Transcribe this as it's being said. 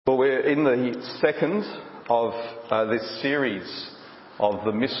Well, we're in the second of this series of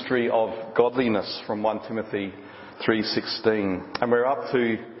the mystery of godliness from 1 Timothy 3:16, and we're up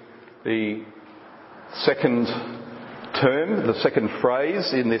to the second term, the second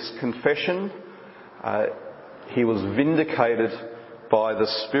phrase in this confession. He was vindicated by the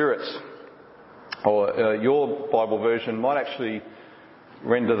Spirit, or your Bible version might actually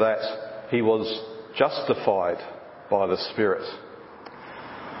render that he was justified by the Spirit.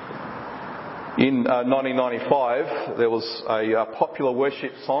 In 1995, there was a popular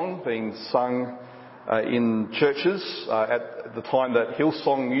worship song being sung in churches at the time that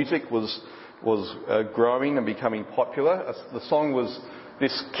Hillsong music was growing and becoming popular. The song was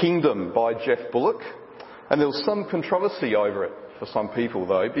 "This Kingdom" by Jeff Bullock, and there was some controversy over it for some people,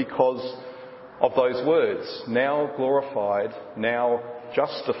 though, because of those words: "Now glorified, now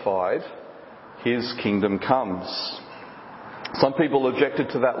justified, His kingdom comes." Some people objected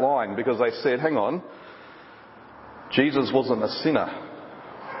to that line because they said, hang on, Jesus wasn't a sinner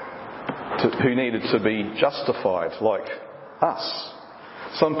who needed to be justified like us.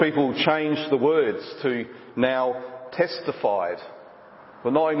 Some people changed the words to "now testified."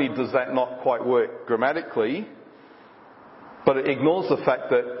 Well, not only does that not quite work grammatically, but it ignores the fact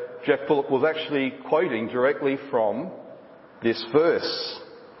that Jeff Bullock was actually quoting directly from this verse.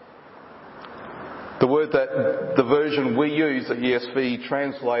 The word that the version we use, the ESV,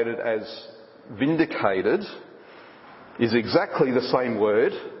 translated as vindicated, is exactly the same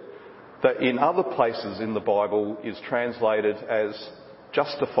word that in other places in the Bible is translated as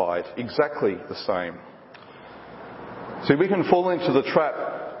justified. Exactly the same. So we can fall into the trap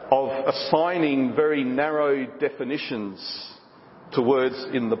of assigning very narrow definitions to words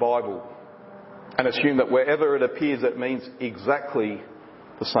in the Bible and assume that wherever it appears it means exactly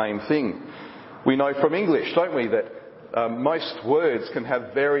the same thing. We know from English, don't we, that most words can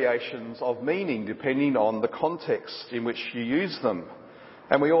have variations of meaning depending on the context in which you use them.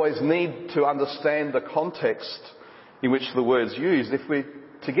 And we always need to understand the context in which the word's used if we're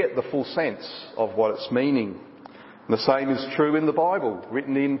to get the full sense of what it's meaning. And the same is true in the Bible,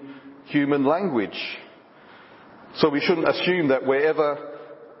 written in human language. So we shouldn't assume that wherever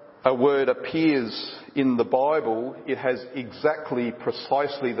a word appears in the Bible, it has exactly,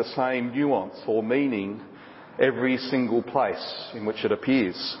 precisely the same nuance or meaning every single place in which it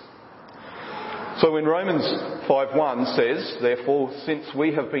appears. So when Romans 5:1 says, "Therefore, since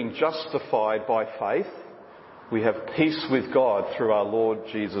we have been justified by faith, we have peace with God through our Lord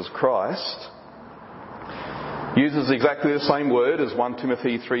Jesus Christ," uses exactly the same word as 1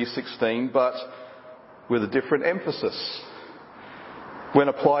 Timothy 3:16, but with a different emphasis. When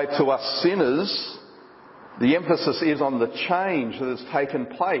applied to us sinners, the emphasis is on the change that has taken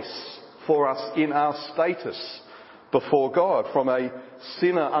place for us in our status before God, from a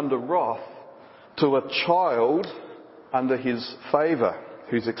sinner under wrath to a child under His favour,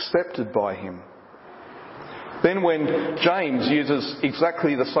 who's accepted by Him. Then when James uses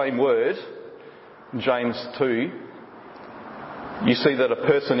exactly the same word, James 2, you see that a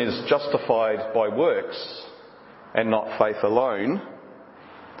person is justified by works and not faith alone.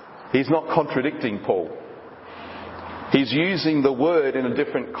 He's not contradicting Paul. He's using the word in a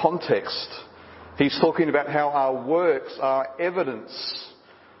different context. He's talking about how our works are evidence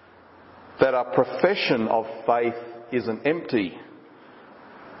that our profession of faith isn't empty.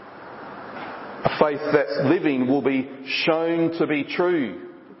 A faith that's living will be shown to be true,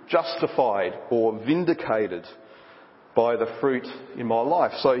 justified or vindicated by the fruit in my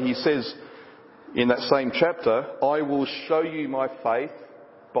life. So he says in that same chapter, "I will show you my faith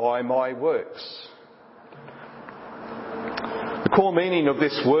by my works." The core meaning of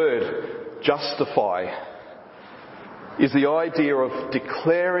this word, justify, is the idea of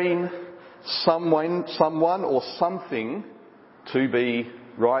declaring someone or something to be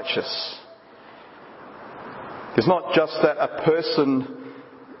righteous. It's not just that a person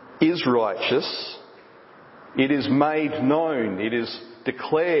is righteous, it is made known, it is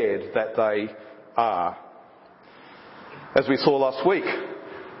declared that they are. As we saw last week,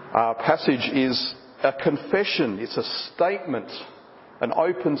 our passage is a confession. It's a statement, an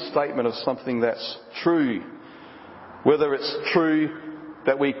open statement of something that's true. Whether it's true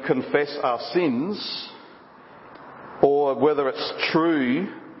that we confess our sins, or whether it's true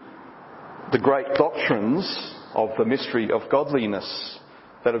the great doctrines of the mystery of godliness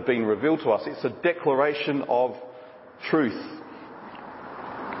that have been revealed to us. It's a declaration of truth.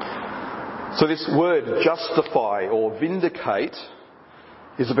 So this word justify or vindicate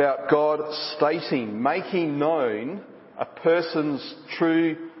is about God stating, making known a person's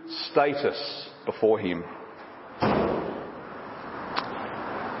true status before Him.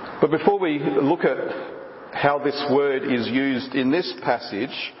 But before we look at how this word is used in this passage,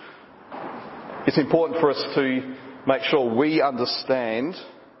 it's important for us to make sure we understand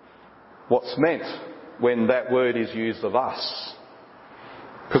what's meant when that word is used of us.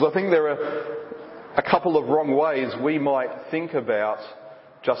 Because I think there are a couple of wrong ways we might think about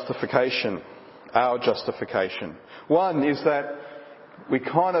justification, our justification. One is that we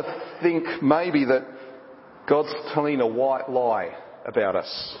kind of think maybe that God's telling a white lie about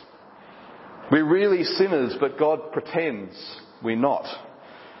us. We're really sinners, but God pretends we're not.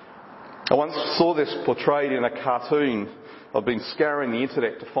 I once saw this portrayed in a cartoon. I've been scouring the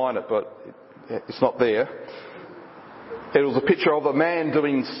internet to find it, but it's not there. It was a picture of a man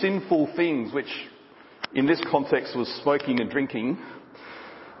doing sinful things, which in this context was smoking and drinking,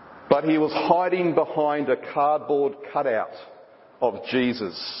 but he was hiding behind a cardboard cutout of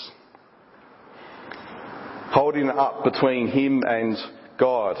Jesus, holding it up between him and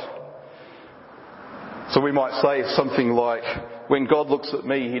God. So we might say something like, when God looks at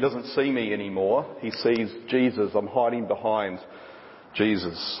me, he doesn't see me anymore. He sees Jesus. I'm hiding behind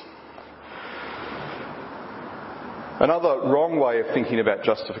Jesus. Another wrong way of thinking about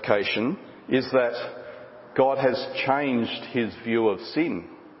justification is that God has changed his view of sin.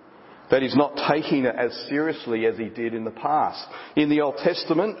 That he's not taking it as seriously as he did in the past. In the Old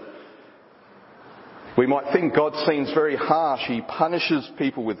Testament, we might think God seems very harsh. He punishes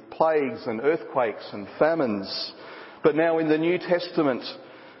people with plagues and earthquakes and famines. But now in the New Testament,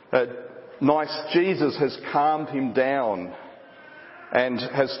 nice Jesus has calmed him down and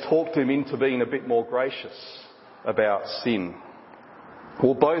has talked him into being a bit more gracious about sin.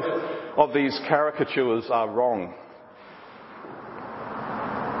 Well, both of these caricatures are wrong,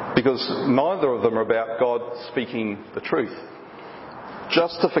 because neither of them are about God speaking the truth.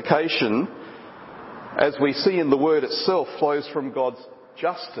 Justification, as we see in the word itself, flows from God's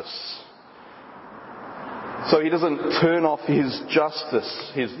justice. So he doesn't turn off his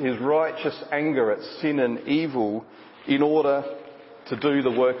justice, his righteous anger at sin and evil in order to do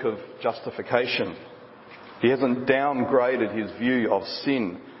the work of justification. He hasn't downgraded his view of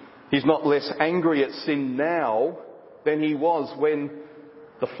sin. He's not less angry at sin now than he was when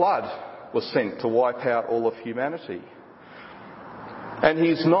the flood was sent to wipe out all of humanity. And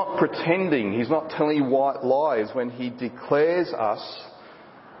he's not pretending, he's not telling white lies when he declares us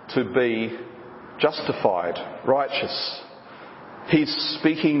to be justified, righteous. He's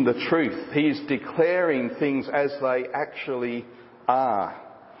speaking the truth. He's declaring things as they actually are.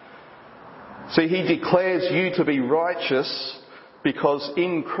 See, he declares you to be righteous because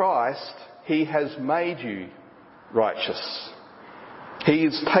in Christ he has made you righteous. He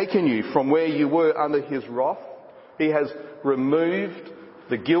has taken you from where you were under his wrath. He has removed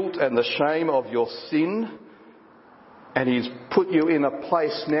the guilt and the shame of your sin, and he's put you in a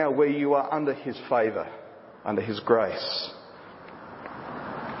place now where you are under his favour, under his grace.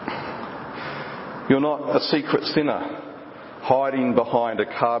 You're not a secret sinner hiding behind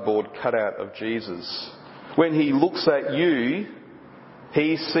a cardboard cutout of Jesus. When he looks at you,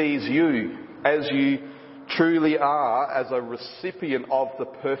 he sees you as you truly are, as a recipient of the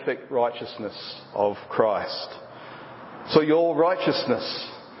perfect righteousness of Christ. So your righteousness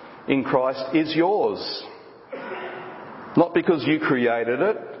in Christ is yours. Not because you created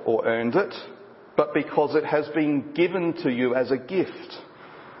it or earned it, but because it has been given to you as a gift.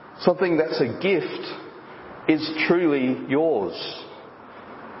 Something that's a gift is truly yours.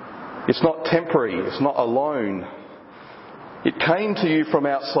 It's not temporary, it's not a loan. It came to you from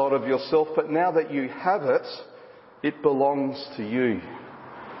outside of yourself, but now that you have it, it belongs to you.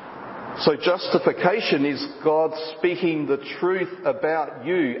 So justification is God speaking the truth about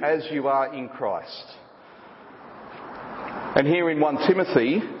you as you are in Christ. And here in 1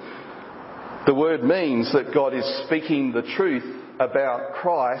 Timothy, the word means that God is speaking the truth about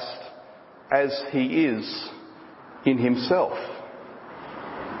Christ as he is in himself.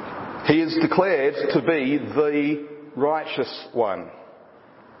 He is declared to be the righteous one,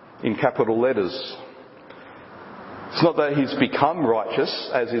 in capital letters. It's not that he's become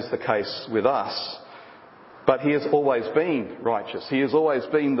righteous, as is the case with us, but he has always been righteous. He has always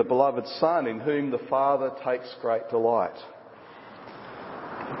been the beloved Son in whom the Father takes great delight.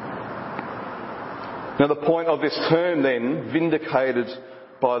 Now the point of this term then, vindicated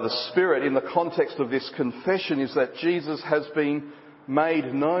by the Spirit, in the context of this confession, is that Jesus has been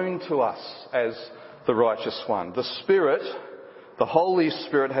made known to us as the righteous one. The Spirit, the Holy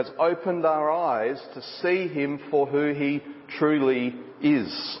Spirit, has opened our eyes to see him for who he truly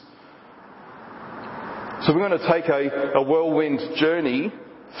is. So we're going to take a whirlwind journey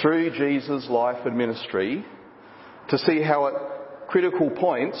through Jesus' life and ministry to see how it critical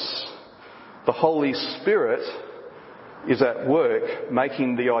points, the Holy Spirit is at work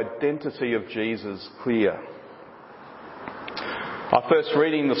making the identity of Jesus clear. Our first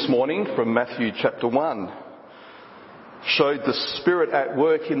reading this morning from Matthew chapter 1 showed the Spirit at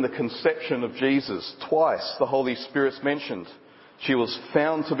work in the conception of Jesus. Twice the Holy Spirit's mentioned. She was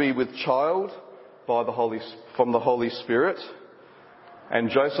found to be with child from the Holy Spirit, and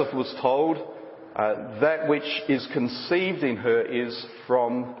Joseph was told that which is conceived in her is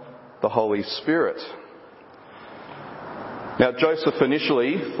from the Holy Spirit. Now, Joseph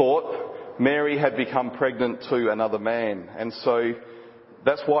initially thought Mary had become pregnant to another man, and so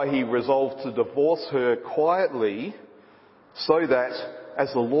that's why he resolved to divorce her quietly, so that,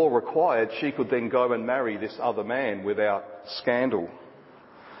 as the law required, she could then go and marry this other man without scandal.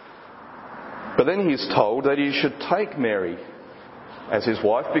 But then he's told that he should take Mary as his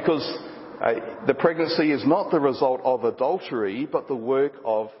wife because the pregnancy is not the result of adultery, but the work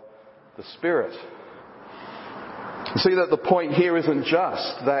of the Spirit. You see that the point here isn't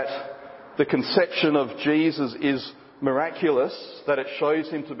just that the conception of Jesus is miraculous, that it shows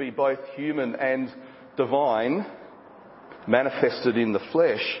him to be both human and divine, manifested in the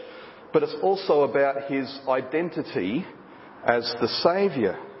flesh, but it's also about his identity as the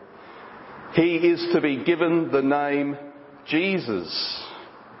Saviour. He is to be given the name Jesus,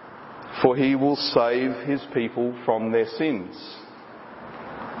 for he will save his people from their sins.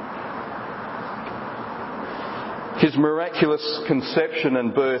 His miraculous conception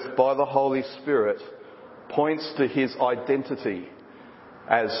and birth by the Holy Spirit points to his identity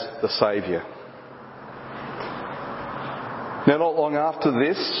as the Saviour. Now, not long after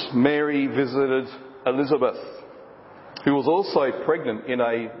this, Mary visited Elizabeth, who was also pregnant in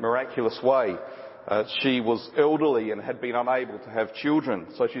a miraculous way. She was elderly and had been unable to have children,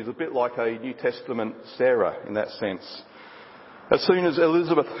 so she's a bit like a New Testament Sarah in that sense. As soon as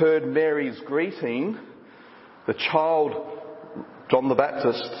Elizabeth heard Mary's greeting, the child, John the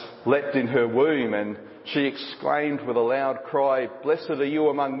Baptist, leapt in her womb, and she exclaimed with a loud cry, "Blessed are you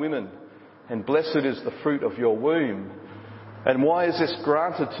among women, and blessed is the fruit of your womb. And why is this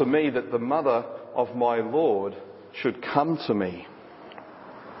granted to me that the mother of my Lord should come to me?"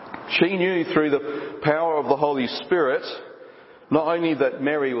 She knew through the power of the Holy Spirit not only that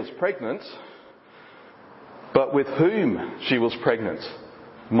Mary was pregnant, but with whom she was pregnant.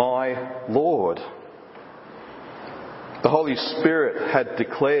 My Lord. The Holy Spirit had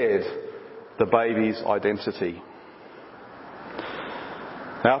declared the baby's identity.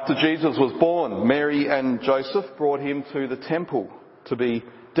 After Jesus was born, Mary and Joseph brought him to the temple to be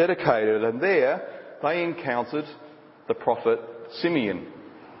dedicated, and there they encountered the prophet Simeon.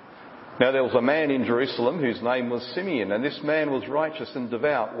 Now, there was a man in Jerusalem whose name was Simeon, and this man was righteous and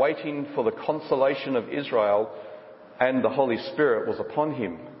devout, waiting for the consolation of Israel, and the Holy Spirit was upon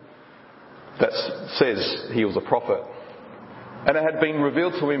him. That says he was a prophet. And it had been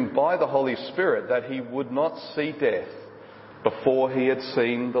revealed to him by the Holy Spirit that he would not see death before he had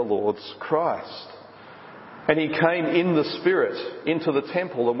seen the Lord's Christ. And he came in the Spirit into the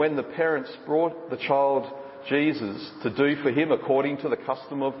temple, and when the parents brought the child Jesus to do for him according to the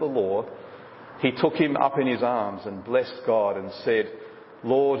custom of the law, he took him up in his arms and blessed God and said,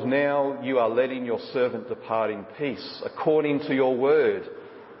 "Lord, now you are letting your servant depart in peace according to your word.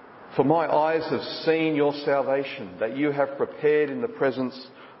 For my eyes have seen your salvation, that you have prepared in the presence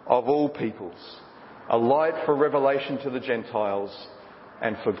of all peoples, a light for revelation to the Gentiles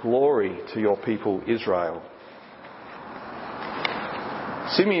and for glory to your people Israel."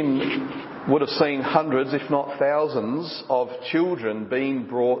 Simeon would have seen hundreds, if not thousands, of children being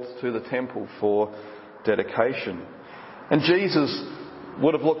brought to the temple for dedication. And Jesus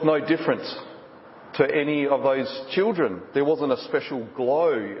would have looked no different to any of those children. There wasn't a special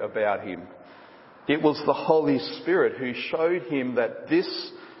glow about him. It was the Holy Spirit who showed him that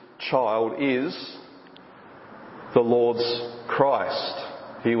this child is the Lord's Christ.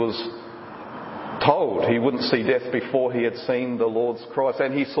 He was told he wouldn't see death before he had seen the Lord's Christ,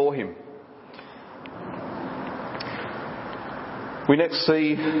 and he saw him. We next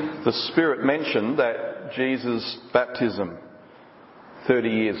see the Spirit mentioned at Jesus' baptism 30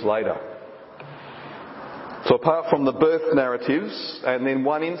 years later. So apart from the birth narratives and then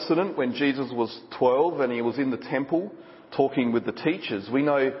one incident when Jesus was 12 and he was in the temple talking with the teachers, we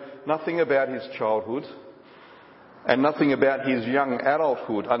know nothing about his childhood and nothing about his young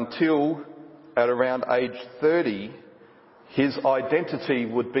adulthood until at around age 30 his identity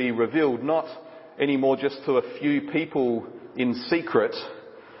would be revealed, not anymore just to a few people in secret,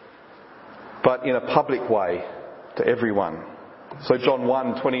 but in a public way to everyone. So John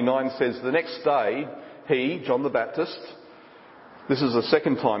 1:29 says, "The next day he, John the Baptist, This is the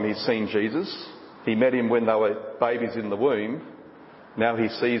second time he's seen Jesus. He met him when they were babies in the womb. Now he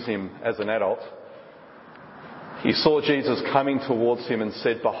sees him as an adult. He saw Jesus coming towards him and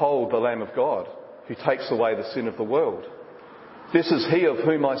said, "Behold, the Lamb of God, who takes away the sin of the world. This is he of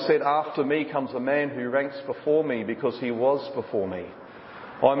whom I said, after me comes a man who ranks before me because he was before me.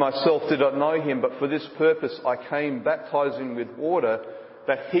 I myself did not know him, but for this purpose I came baptizing with water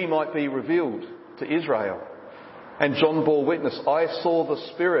that he might be revealed to Israel." And John bore witness, "I saw the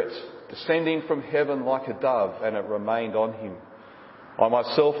Spirit descending from heaven like a dove, and it remained on him. I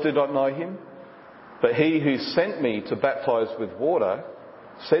myself did not know him, but he who sent me to baptize with water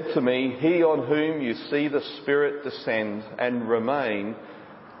said to me, 'He on whom you see the Spirit descend and remain,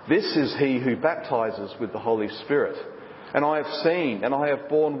 this is he who baptizes with the Holy Spirit. And I have seen and I have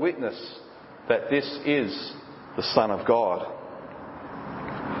borne witness that this is the Son of God.'"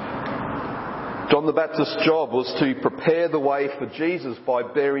 John the Baptist's job was to prepare the way for Jesus by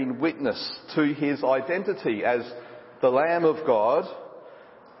bearing witness to his identity as the Lamb of God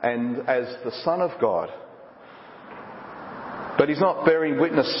and as the Son of God. But he's not bearing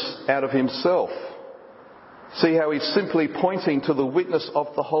witness out of himself. See how he's simply pointing to the witness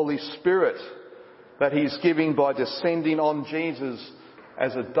of the Holy Spirit that he's giving by descending on Jesus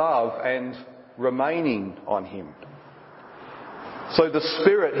as a dove and remaining on him. So the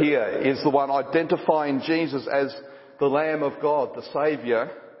Spirit here is the one identifying Jesus as the Lamb of God, the Saviour,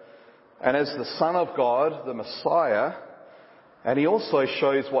 and as the Son of God, the Messiah. And he also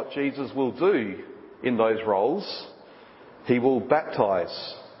shows what Jesus will do in those roles. He will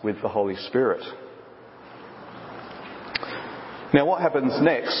baptize with the Holy Spirit. Now what happens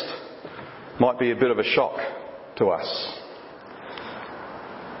next might be a bit of a shock to us.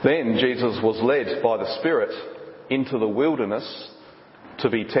 Then Jesus was led by the Spirit into the wilderness to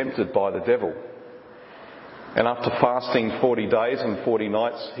be tempted by the devil. And after fasting 40 days and 40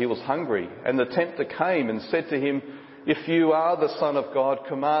 nights, he was hungry. And the tempter came and said to him, "If you are the Son of God,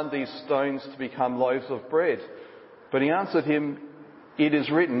 command these stones to become loaves of bread." But he answered him, "It is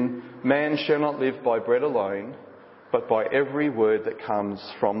written, man shall not live by bread alone, but by every word that comes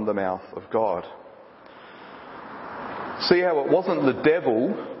from the mouth of God." See how it wasn't the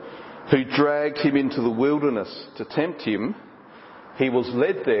devil who dragged him into the wilderness to tempt him. He was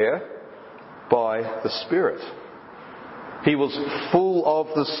led there by the Spirit. He was full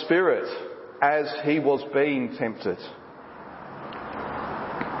of the Spirit as he was being tempted.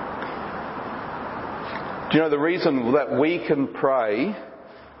 Do you know the reason that we can pray,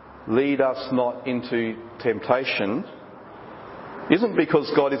 "Lead us not into temptation," isn't because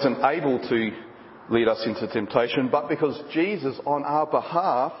God isn't able to lead us into temptation, but because Jesus on our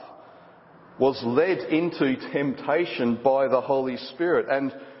behalf was led into temptation by the Holy Spirit.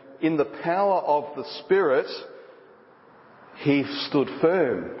 And in the power of the Spirit, he stood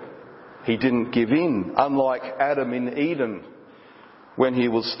firm. He didn't give in, unlike Adam in Eden when he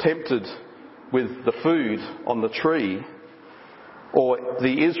was tempted with the food on the tree, or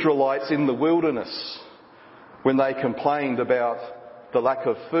the Israelites in the wilderness when they complained about the lack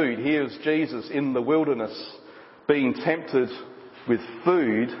of food. Here's Jesus in the wilderness being tempted with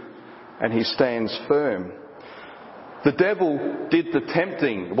food, and he stands firm. The devil did the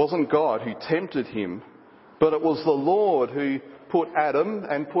tempting. It wasn't God who tempted him, but it was the Lord who put Adam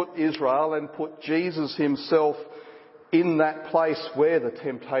and put Israel and put Jesus himself in that place where the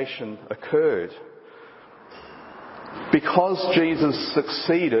temptation occurred. Because Jesus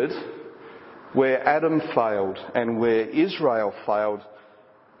succeeded where Adam failed and where Israel failed,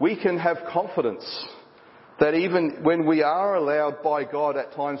 we can have confidence that even when we are allowed by God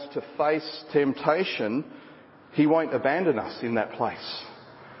at times to face temptation, he won't abandon us in that place.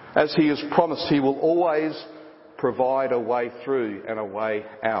 As he has promised, he will always provide a way through and a way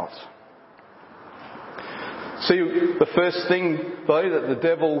out. See, the first thing, though, that the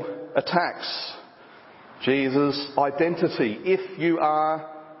devil attacks, Jesus' identity, if you are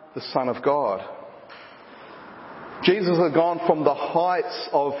the Son of God. Jesus had gone from the heights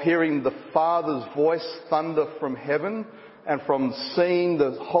of hearing the Father's voice thunder from heaven and from seeing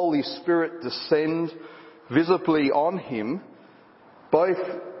the Holy Spirit descend visibly on him, both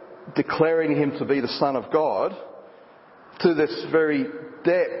declaring him to be the Son of God, to this very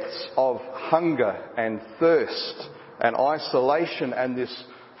depths of hunger and thirst and isolation and this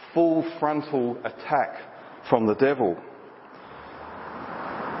full frontal attack from the devil.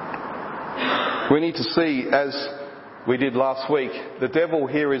 We need to see, as we did last week, the devil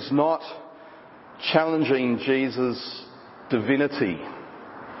here is not challenging Jesus' divinity.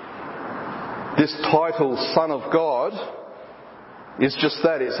 This title, Son of God, is just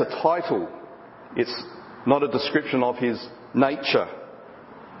that. It's a title. It's not a description of his nature.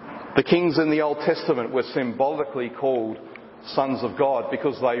 The kings in the Old Testament were symbolically called sons of God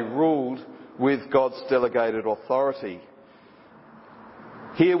because they ruled with God's delegated authority.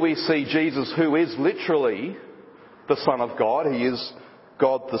 Here we see Jesus, who is literally the Son of God. He is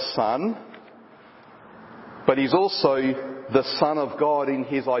God the Son. But he's also the Son of God in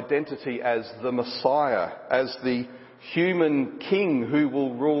his identity as the Messiah, as the human king who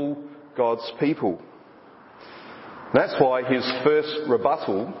will rule God's people. That's why his first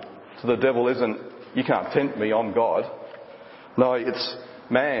rebuttal to the devil isn't, "You can't tempt me, I'm God." No, it's,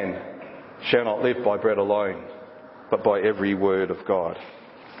 "Man shall not live by bread alone, but by every word of God."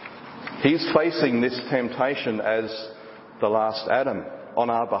 He's facing this temptation as the last Adam on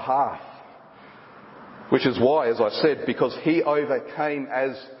our behalf. Which is why, as I said, because he overcame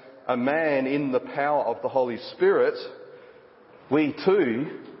as a man in the power of the Holy Spirit, we too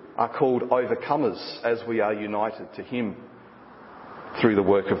are called overcomers as we are united to him through the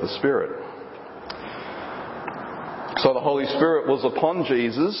work of the Spirit. So the Holy Spirit was upon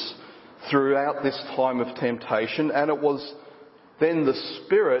Jesus throughout this time of temptation, and it was then the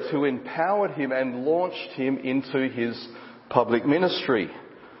Spirit who empowered him and launched him into his public ministry.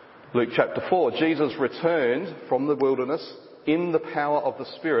 Luke chapter 4, Jesus returned from the wilderness in the power of the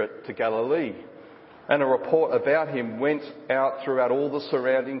Spirit to Galilee, and a report about him went out throughout all the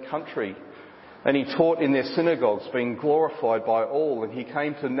surrounding country. And he taught in their synagogues, being glorified by all. And he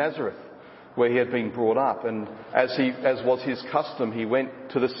came to Nazareth, where he had been brought up. And as was his custom, he went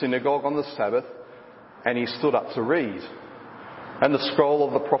to the synagogue on the Sabbath, and he stood up to read. And the scroll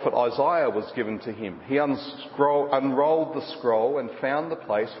of the prophet Isaiah was given to him. He unrolled the scroll and found the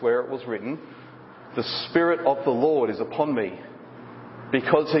place where it was written, "The Spirit of the Lord is upon me,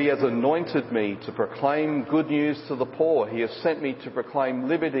 because he has anointed me to proclaim good news to the poor. He has sent me to proclaim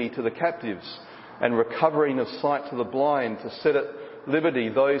liberty to the captives and recovering of sight to the blind, to set at liberty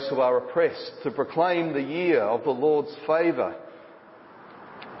those who are oppressed, to proclaim the year of the Lord's favour."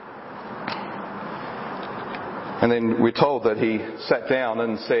 And then we're told that he sat down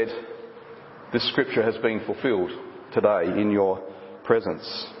and said, "This scripture has been fulfilled today in your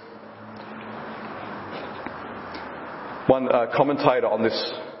presence." One commentator on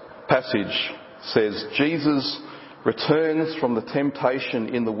this passage says, Jesus returns from the temptation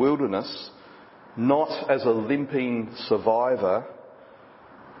in the wilderness not as a limping survivor,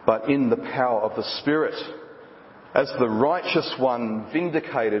 but in the power of the Spirit, as the righteous one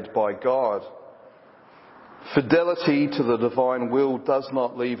vindicated by God. Fidelity to the divine will does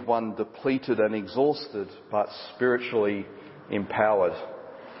not leave one depleted and exhausted, but spiritually empowered.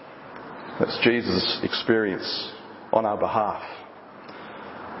 That's Jesus' experience on our behalf.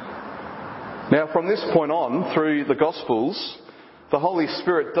 Now, from this point on, through the Gospels, the Holy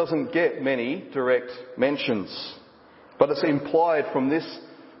Spirit doesn't get many direct mentions. But it's implied from this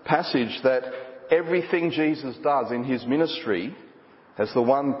passage that everything Jesus does in his ministry, as the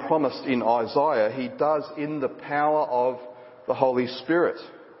one promised in Isaiah, he does in the power of the Holy Spirit.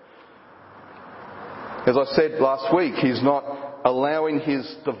 As I said last week, he's not allowing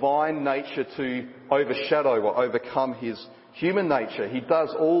his divine nature to overshadow or overcome his human nature. He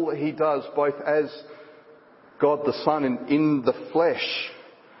does all that he does both as God the Son in the flesh,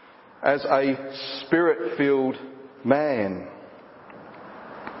 as a Spirit-filled man.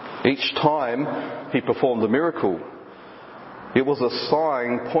 Each time he performed a miracle, it was a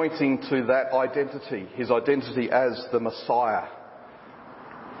sign pointing to that identity, his identity as the Messiah.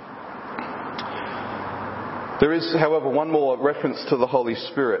 There is, however, one more reference to the Holy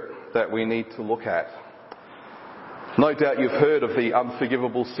Spirit that we need to look at. No doubt you've heard of the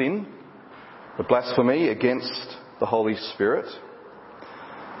unforgivable sin, the blasphemy against the Holy Spirit.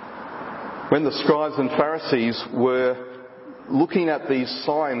 When the scribes and Pharisees were looking at these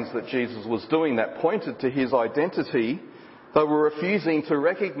signs that Jesus was doing that pointed to his identity, they were refusing to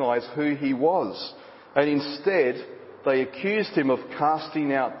recognise who he was, and instead they accused him of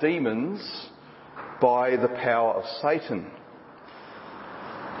casting out demons by the power of Satan.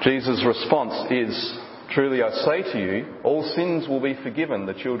 Jesus' response is, "Truly I say to you, all sins will be forgiven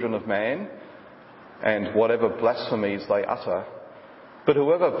the children of man, and whatever blasphemies they utter. But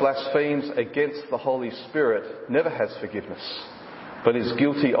whoever blasphemes against the Holy Spirit never has forgiveness, but is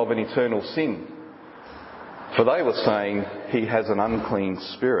guilty of an eternal sin." For they were saying, "He has an unclean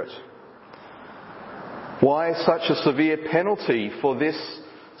spirit." Why such a severe penalty for this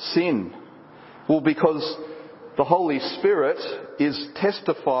sin? Well, because the Holy Spirit is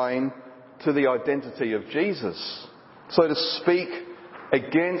testifying to the identity of Jesus. So to speak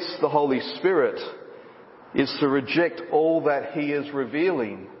against the Holy Spirit is to reject all that he is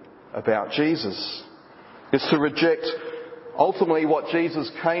revealing about Jesus. Is to reject ultimately what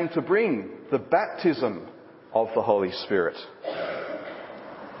Jesus came to bring, the baptism of the Holy Spirit.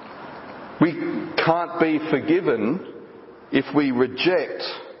 We can't be forgiven if we reject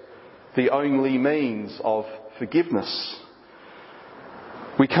the only means of forgiveness.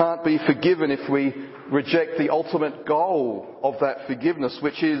 We can't be forgiven if we reject the ultimate goal of that forgiveness,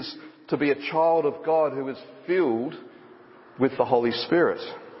 which is to be a child of God who is filled with the Holy Spirit.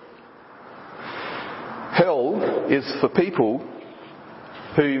 Hell is for people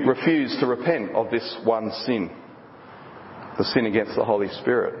who refuse to repent of this one sin, the sin against the Holy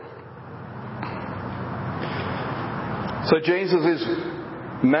Spirit. So Jesus is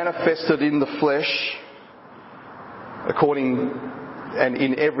manifested in the flesh according and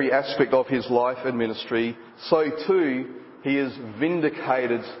in every aspect of his life and ministry. So too he is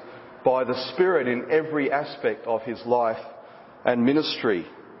vindicated by the Spirit in every aspect of his life and ministry.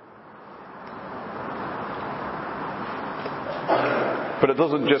 But it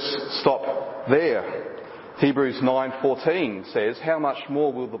doesn't just stop there. Hebrews 9:14 says, "How much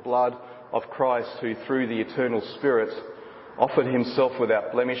more will the blood of Christ, who through the eternal Spirit offered himself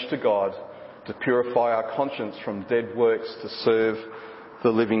without blemish to God, to purify our conscience from dead works to serve the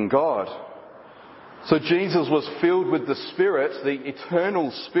living God." So Jesus was filled with the Spirit, the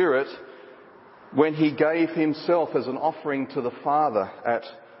eternal Spirit, when he gave himself as an offering to the Father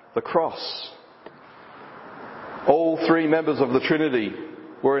at the cross. All three members of the Trinity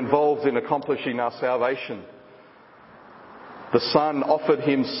were involved in accomplishing our salvation. The Son offered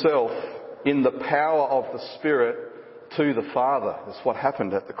himself in the power of the Spirit to the Father. That's what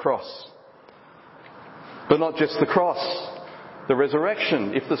happened at the cross. But not just the cross, the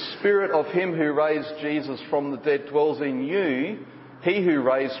resurrection. If the Spirit of him who raised Jesus from the dead dwells in you, he who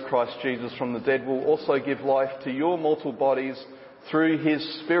raised Christ Jesus from the dead will also give life to your mortal bodies through his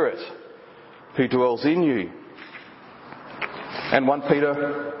Spirit who dwells in you. And 1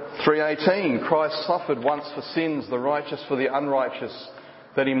 Peter 3:18, Christ suffered once for sins, the righteous for the unrighteous,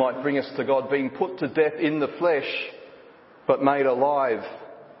 that he might bring us to God, being put to death in the flesh, but made alive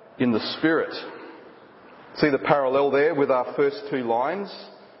in the Spirit. See the parallel there with our first two lines?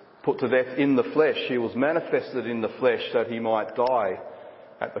 Put to death in the flesh. He was manifested in the flesh that he might die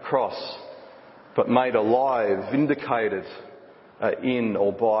at the cross, but made alive, vindicated in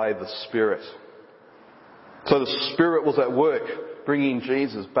or by the Spirit. So the Spirit was at work bringing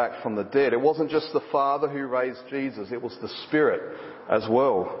Jesus back from the dead. It wasn't just the Father who raised Jesus, it was the Spirit as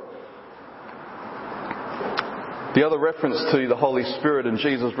well. The other reference to the Holy Spirit and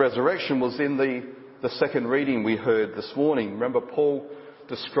Jesus' resurrection was in the second reading we heard this morning. Remember, Paul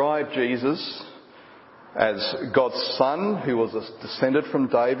described Jesus as God's Son, who was descended from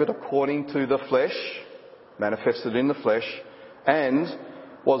David according to the flesh, manifested in the flesh, and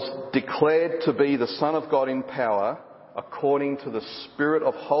was declared to be the Son of God in power according to the Spirit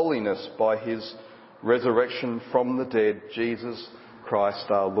of holiness by his resurrection from the dead, Jesus Christ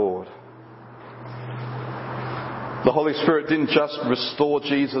our Lord. The Holy Spirit didn't just restore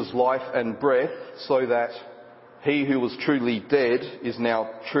Jesus' life and breath so that he who was truly dead is now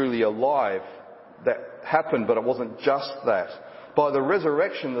truly alive. That happened, but it wasn't just that. By the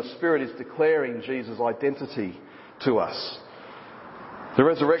resurrection, the Spirit is declaring Jesus' identity to us. The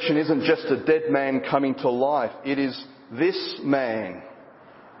resurrection isn't just a dead man coming to life. It is this man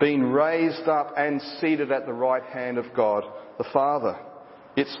being raised up and seated at the right hand of God the Father.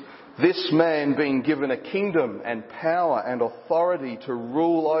 It's this man being given a kingdom and power and authority to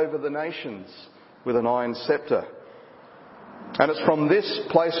rule over the nations with an iron scepter. And it's from this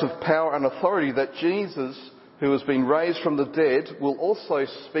place of power and authority that Jesus, who has been raised from the dead, will also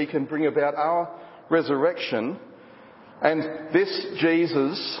speak and bring about our resurrection. And this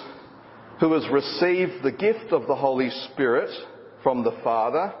Jesus, who has received the gift of the Holy Spirit from the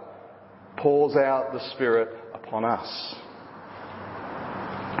Father, pours out the Spirit upon us.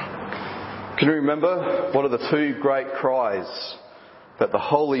 Can you remember what are the two great cries that the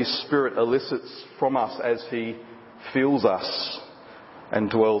Holy Spirit elicits from us as he fills us and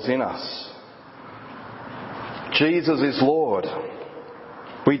dwells in us? Jesus is Lord.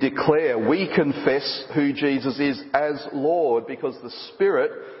 We declare, we confess who Jesus is as Lord because the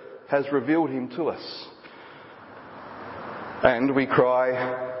Spirit has revealed him to us. And we cry,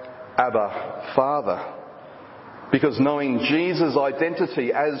 Abba, Father, because knowing Jesus'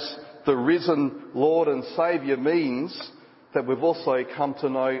 identity as the risen Lord and Saviour means that we've also come to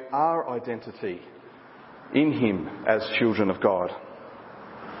know our identity in him as children of God.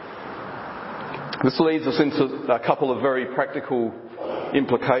 This leads us into a couple of very practical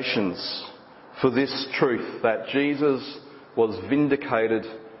implications for this truth that Jesus was vindicated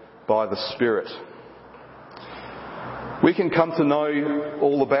by the Spirit. We can come to know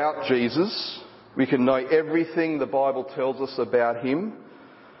all about Jesus. We can know everything the Bible tells us about him.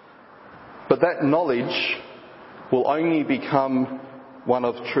 But that knowledge will only become one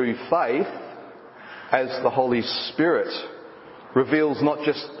of true faith as the Holy Spirit reveals not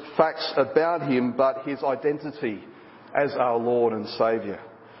just facts about him, but his identity as our Lord and Saviour.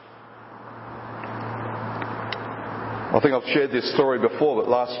 I think I've shared this story before, but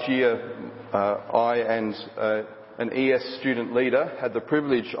last year I and an ES student leader had the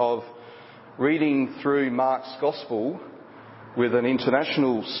privilege of reading through Mark's Gospel with an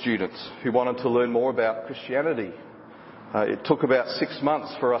international student who wanted to learn more about Christianity. It took about 6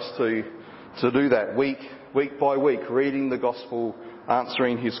 months for us to do that, week by week, reading the Gospel,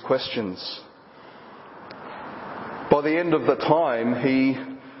 answering his questions. By the end of the time, he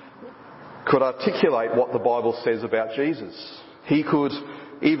could articulate what the Bible says about Jesus. He could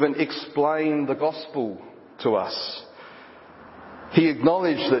even explain the Gospel to us. He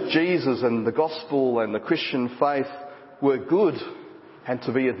acknowledged that Jesus and the Gospel and the Christian faith were good and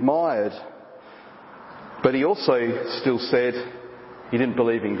to be admired. But he also still said he didn't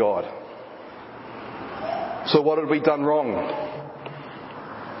believe in God. So what had we done wrong?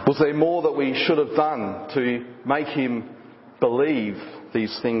 Was there more that we should have done to make him believe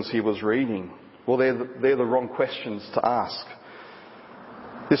these things he was reading? Well, they're the wrong questions to ask.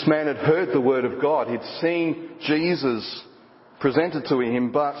 This man had heard the word of God. He'd seen Jesus presented to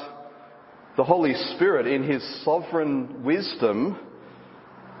him, but the Holy Spirit, in his sovereign wisdom,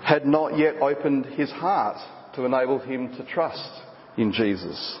 had not yet opened his heart to enable him to trust in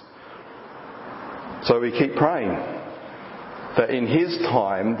Jesus. So we keep praying that in his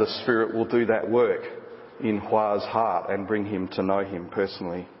time the Spirit will do that work in Hua's heart and bring him to know him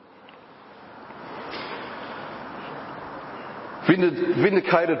personally.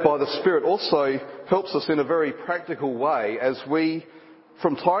 Vindicated by the Spirit also helps us in a very practical way as we,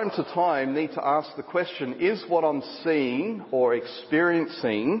 from time to time, need to ask the question, is what I'm seeing or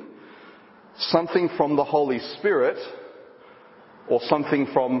experiencing something from the Holy Spirit or something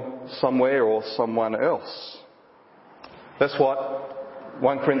from somewhere or someone else? That's what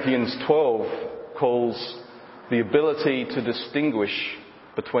 1 Corinthians 12 calls the ability to distinguish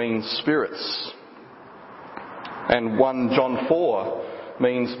between spirits. And 1 John 4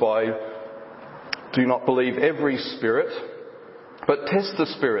 means by do not believe every spirit, but test the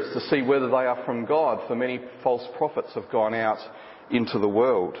spirits to see whether they are from God, for many false prophets have gone out into the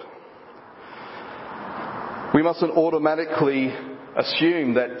world. We mustn't automatically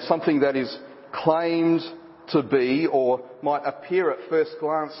assume that something that is claimed to be or might appear at first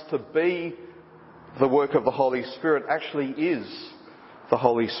glance to be the work of the Holy Spirit actually is the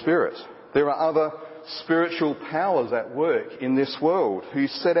Holy Spirit. There are other spiritual powers at work in this world who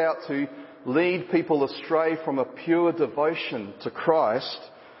set out to lead people astray from a pure devotion to Christ,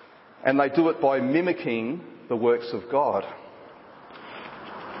 and they do it by mimicking the works of God.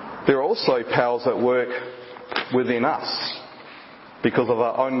 There are also powers at work within us because of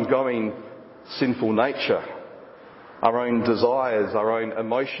our ongoing sinful nature, our own desires, our own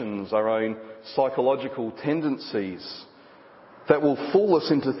emotions, our own psychological tendencies that will fool us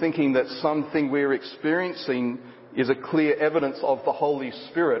into thinking that something we're experiencing is a clear evidence of the Holy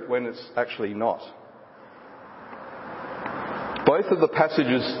Spirit when it's actually not. Both of the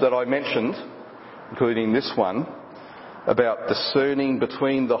passages that I mentioned, including this one, about discerning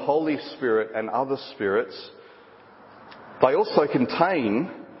between the Holy Spirit and other spirits, they also contain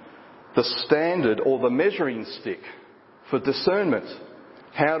the standard or the measuring stick for discernment.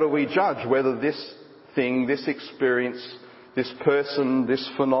 How do we judge whether this thing, this experience, this person, this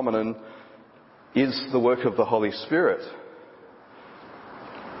phenomenon is the work of the Holy Spirit?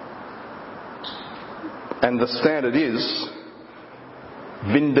 And the standard is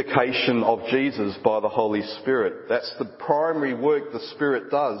vindication of Jesus by the Holy Spirit. That's the primary work the Spirit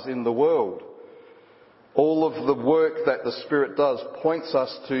does in the world. All of the work that the Spirit does points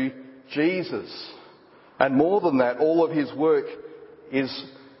us to Jesus. And more than that, all of his work is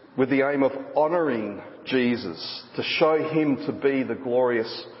with the aim of honouring Jesus, to show him to be the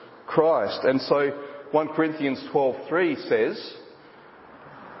glorious Christ. And so 1 Corinthians 12:3 says,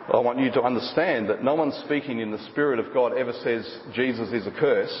 I want you to understand that no one speaking in the Spirit of God ever says Jesus is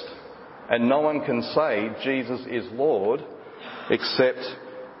accursed, and no one can say Jesus is Lord except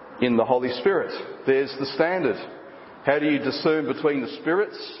in the Holy Spirit. There's the standard. How do you discern between the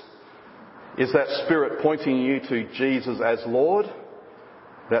spirits? Is that Spirit pointing you to Jesus as Lord?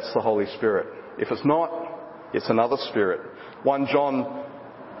 That's the Holy Spirit. If it's not, it's another spirit. 1 John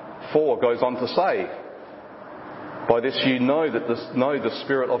 4 goes on to say, By this you know the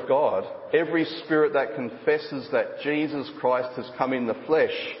Spirit of God. Every spirit that confesses that Jesus Christ has come in the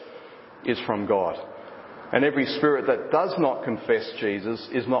flesh is from God. And every spirit that does not confess Jesus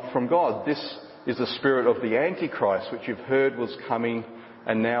is not from God. This is the spirit of the Antichrist, which you've heard was coming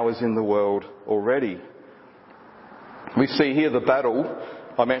and now is in the world already. We see here the battle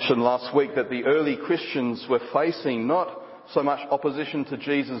I mentioned last week that the early Christians were facing, not so much opposition to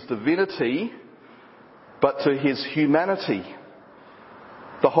Jesus' divinity, but to his humanity.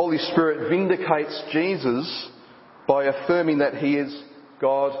 The Holy Spirit vindicates Jesus by affirming that he is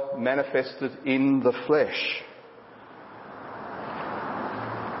God manifested in the flesh.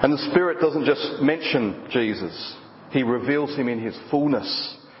 And the Spirit doesn't just mention Jesus. He reveals him in his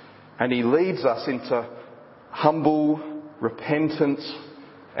fullness. And he leads us into humble, repentant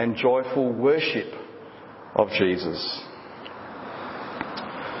and joyful worship of Jesus.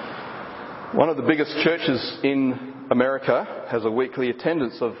 One of the biggest churches in America has a weekly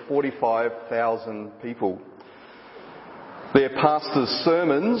attendance of 45,000 people. Their pastor's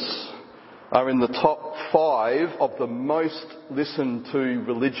sermons are in the top 5 of the most listened to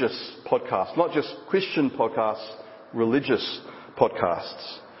religious podcasts. Not just Christian podcasts, religious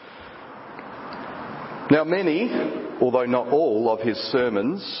podcasts. Now many, although not all, of his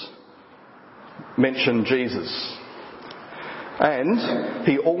sermons mention Jesus. And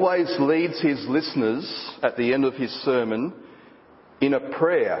he always leads his listeners at the end of his sermon in a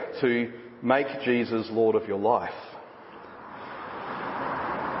prayer to make Jesus Lord of your life.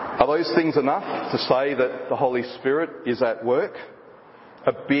 Are those things enough to say that the Holy Spirit is at work?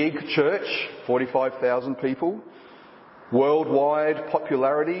 A big church, 45,000 people, worldwide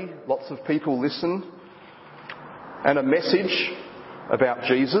popularity, lots of people listen, and a message about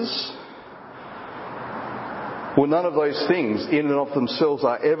Jesus? Well, none of those things in and of themselves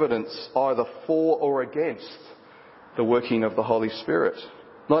are evidence either for or against the working of the Holy Spirit.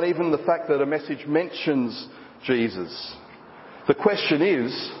 Not even the fact that a message mentions Jesus. The question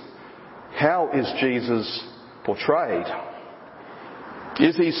is, how is Jesus portrayed?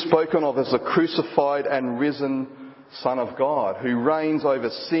 Is he spoken of as a crucified and risen Son of God, who reigns over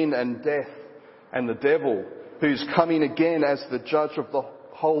sin and death and the devil, who's coming again as the judge of the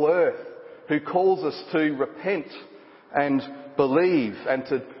whole earth, who calls us to repent and believe and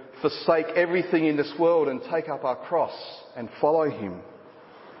to forsake everything in this world and take up our cross and follow him?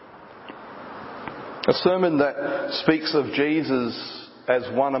 A sermon that speaks of Jesus as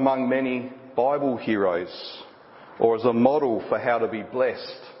one among many Bible heroes, or as a model for how to be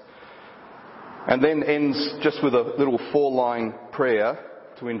blessed, and then ends just with a little 4-line prayer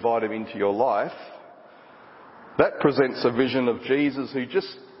to invite him into your life, that presents a vision of Jesus who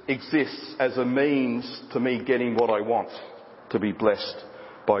just exists as a means to me getting what I want, to be blessed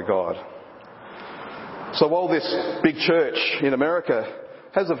by God. So while this big church in America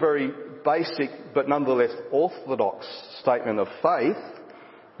has a very basic but nonetheless orthodox statement of faith,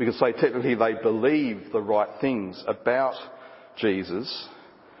 we could say technically they believe the right things about Jesus,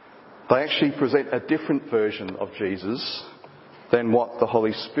 they actually present a different version of Jesus than what the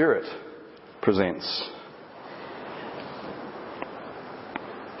Holy Spirit presents.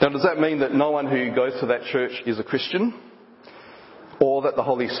 Now, does that mean that no one who goes to that church is a Christian? Or that the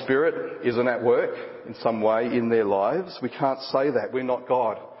Holy Spirit isn't at work in some way in their lives? We can't say that. We're not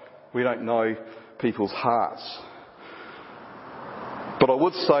God. We don't know people's hearts. But I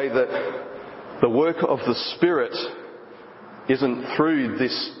would say that the work of the Spirit isn't through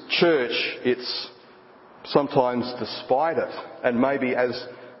this church. It's sometimes despite it. And maybe as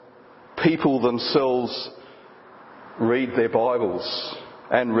people themselves read their Bibles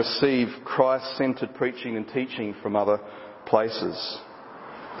and receive Christ-centred preaching and teaching from other places.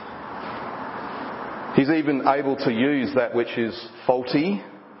 He's even able to use that which is faulty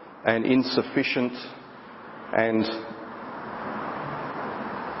and insufficient and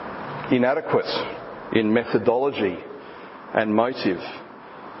inadequate in methodology and motive.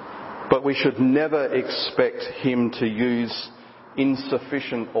 But we should never expect him to use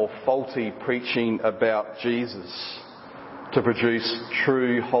insufficient or faulty preaching about Jesus to produce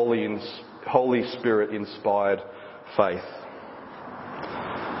true Holy Spirit-inspired faith.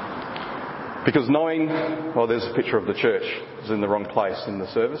 Because knowing, well, there's a picture of the church. It's in the wrong place in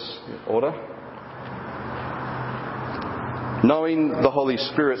the service order. Knowing the Holy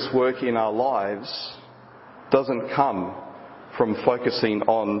Spirit's work in our lives doesn't come from focusing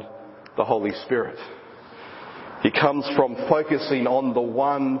on the Holy Spirit. It comes from focusing on the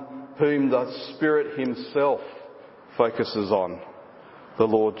one whom the Spirit himself focuses on, the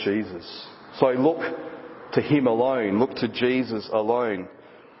Lord Jesus. So look to him alone. Look to Jesus alone.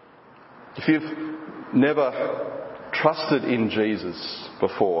 If you've never trusted in Jesus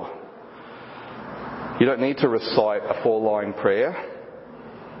before, you don't need to recite a 4-line prayer.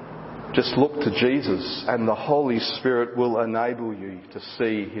 Just look to Jesus and the Holy Spirit will enable you to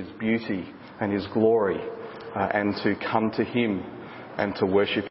see His beauty and His glory and to come to Him and to worship